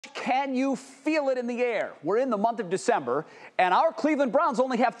Can you feel it in the air? We're in the month of December, and our Cleveland Browns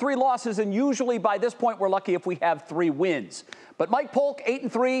only have 3 losses, and usually by this point we're lucky if we have 3 wins. But Mike Polk,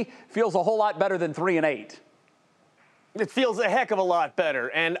 8-3, feels a whole lot better than 3-8. It feels a heck of a lot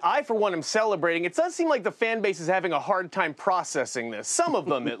better, and I, for one, am celebrating. It does seem like the fan base is having a hard time processing this, some of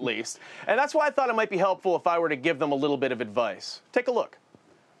them at least, and that's why I thought it might be helpful if I were to give them a little bit of advice. Take a look.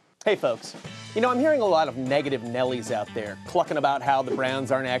 Hey folks, you know, I'm hearing a lot of negative Nellies out there, clucking about how the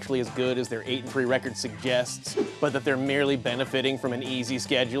Browns aren't actually as good as their 8-3 record suggests, but that they're merely benefiting from an easy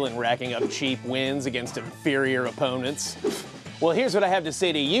schedule and racking up cheap wins against inferior opponents. Well, here's what I have to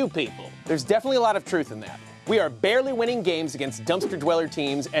say to you people. There's definitely a lot of truth in that. We are barely winning games against dumpster dweller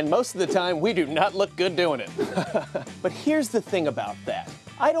teams, and most of the time we do not look good doing it. But here's the thing about that.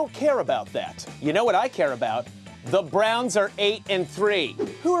 I don't care about that. You know what I care about? The Browns are 8-3.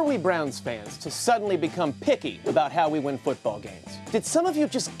 Who are we Browns fans to suddenly become picky about how we win football games? Did some of you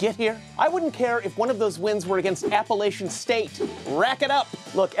just get here? I wouldn't care if one of those wins were against Appalachian State. Rack it up.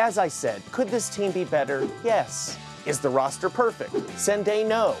 Look, as I said, could this team be better? Yes. Is the roster perfect? Send a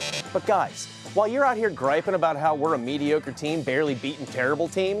no. But guys, while you're out here griping about how we're a mediocre team barely beating terrible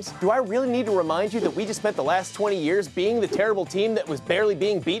teams, do I really need to remind you that we just spent the last 20 years being the terrible team that was barely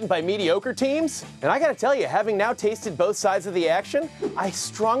being beaten by mediocre teams? And I gotta tell you, having now tasted both sides of the action, I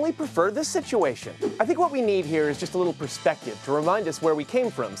strongly prefer this situation. I think what we need here is just a little perspective to remind us where we came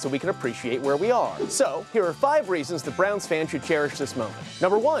from so we can appreciate where we are. So, here are 5 reasons the Browns fan should cherish this moment.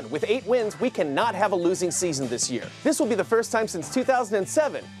 Number 1, with 8 wins, we cannot have a losing season this year. This will be the first time since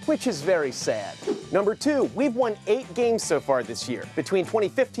 2007, which is very sad. Number 2, we've won 8 games so far this year. Between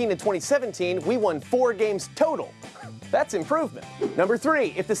 2015 and 2017, we won 4 games total. That's improvement. Number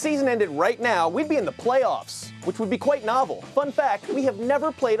 3, if the season ended right now, we'd be in the playoffs, which would be quite novel. Fun fact, we have never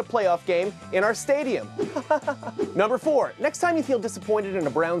played a playoff game in our stadium. Number 4, next time you feel disappointed in a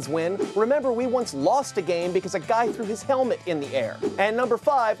Browns win, remember we once lost a game because a guy threw his helmet in the air. And number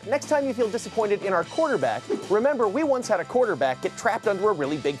 5, next time you feel disappointed in our quarterback, remember we once had a quarterback get trapped under a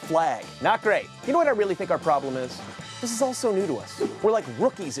really big flag. Not great. You know what I really think our problem is? This is all so new to us. We're like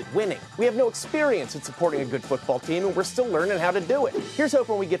rookies at winning. We have no experience in supporting a good football team, and we're still learning how to do it. Here's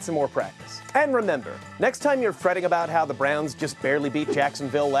hoping we get some more practice. And remember, next time you're fretting about how the Browns just barely beat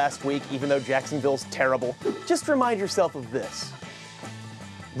Jacksonville last week, even though Jacksonville's terrible, just remind yourself of this.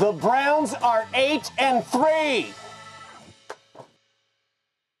 The Browns are 8-3.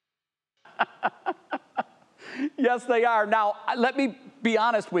 Yes, they are. Now, let me be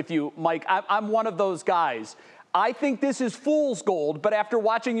honest with you, Mike. I'm one of those guys. I think this is fool's gold, but after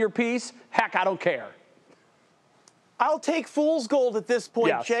watching your piece, heck, I don't care. I'll take fool's gold at this point,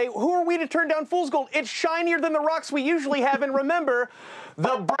 Yes. Jay. Who are we to turn down fool's gold? It's shinier than the rocks we usually have, and remember,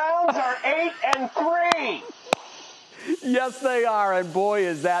 the Browns are 8-3. Yes, they are, and boy,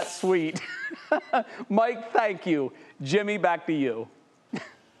 is that sweet. Mike, thank you. Jimmy, back to you.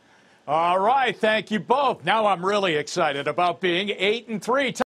 All right, thank you both. Now I'm really excited about being 8-3.